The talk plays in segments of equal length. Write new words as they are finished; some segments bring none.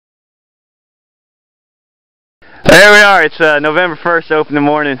Alright, it's November 1st, open in the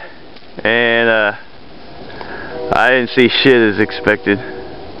morning, and I didn't see shit as expected.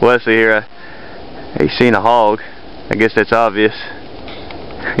 Wesley here, he's seen a hog. I guess that's obvious.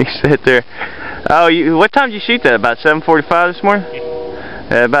 He sat there. Oh, what time did you shoot that? About 7:45 this morning?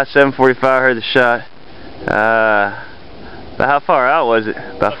 Yeah, about 7:45 I heard the shot. About how far out was it?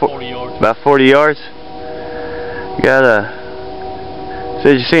 About 40 yards. About 40 yards?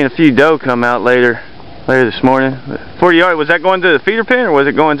 Says you seen a few doe come out later this morning. 40 yards, was that going to the feeder pen or was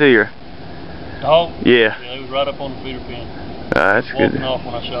it going to your dog? Yeah. Yeah, it was right up on the feeder pen. That's good. Walking off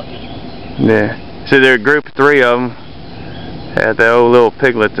when I shot this one. Yeah. So there are a group of 3 of them. Had that old little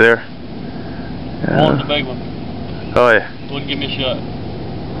piglet there. One's the big one. Oh yeah. Wouldn't give me a shot.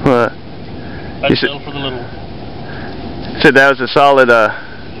 What? I'd settle for the little one. Said that was a solid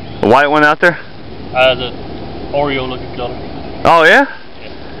white one out there? That's a Oreo looking color. Oh yeah?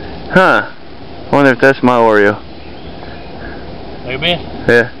 Yeah. Huh. Wonder if that's my Oreo. Maybe.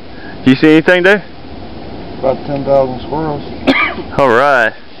 Yeah. You see anything there? About 10,000 squirrels.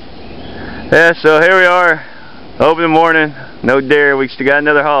 Alright. Yeah, so here we are. Open in the morning. No deer. We still got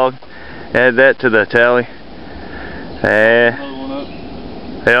another hog. Add that to the tally. Another one up.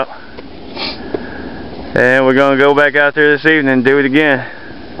 Yep. And we're going to go back out there this evening and do it again.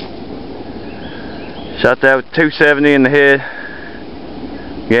 Shot that with 270 in the head.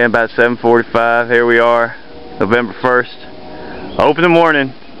 Again, about 7:45. Here we are, November 1st. Open in the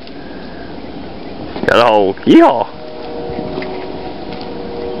morning. Got a hole. Yeehaw!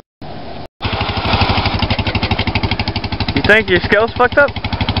 You think your scale's fucked up?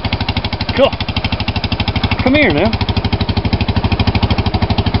 Cool. Come here now.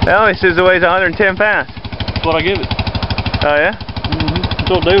 That only says it weighs 110 pounds. That's what I give it. Oh yeah? I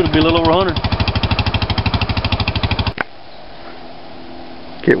told David it'd be a little over 100.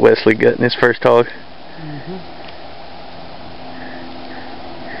 Get Wesley gutting his first hog.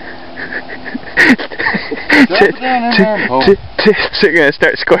 They're gonna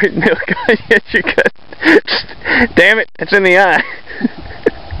start squirting milk on you as you cut. Damn it, it's in the eye.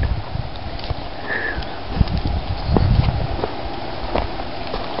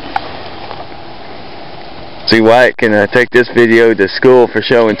 See, Wyatt can take this video to school for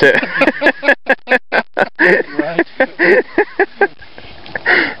show and tell. Right.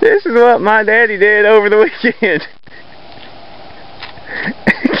 This is what my daddy did over the weekend.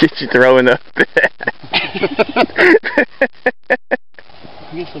 Get you throwing up.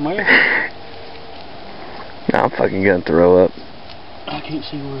 Get some air. No, I'm fucking gonna throw up. I can't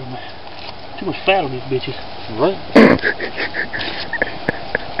see where I'm at. Too much fat on these bitches. Right?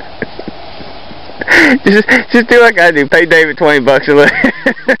 just do like I do. Pay David $20 and let him do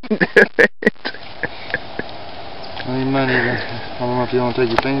it. I mean, money. I don't know if you want to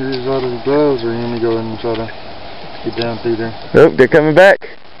take your fingers out of the gloves or you want me to go ahead and try to get down through there. Oh, they're coming back.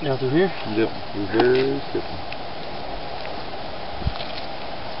 Down through here? Yep. Be very careful.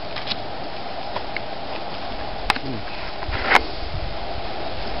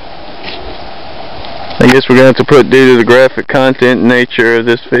 I guess we're going to have to put, due to the graphic content nature of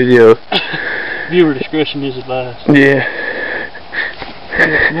this video. Viewer discretion is advised. Yeah.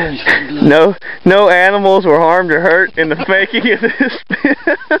 No animals were harmed or hurt in the making of this.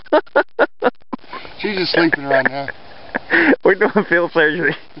 She's just sleeping right now. We're doing field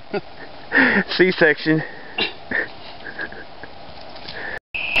surgery. C-section.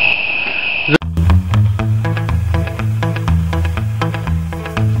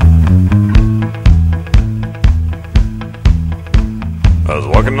 I was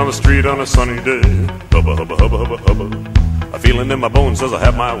walking on the street on a sunny day. Hubba, hubba, hubba, hubba, hubba. A feeling in my bones says I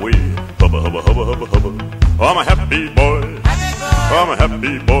have my way. Hubba, hubba, hubba, hubba, hubba. Oh, I'm a happy boy. Oh, I'm a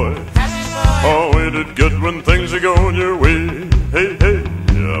happy boy. Oh, ain't it good when things are going your way? Hey, hey.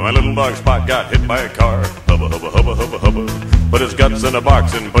 My little dog Spot got hit by a car. Hubba, hubba, hubba, hubba, hubba. Put his guts in a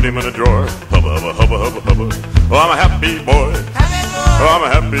box and put him in a drawer. Hubba, hubba, hubba, hubba, hubba. Oh, I'm a happy boy. Oh, I'm a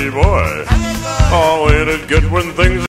happy boy. Oh, ain't it good when things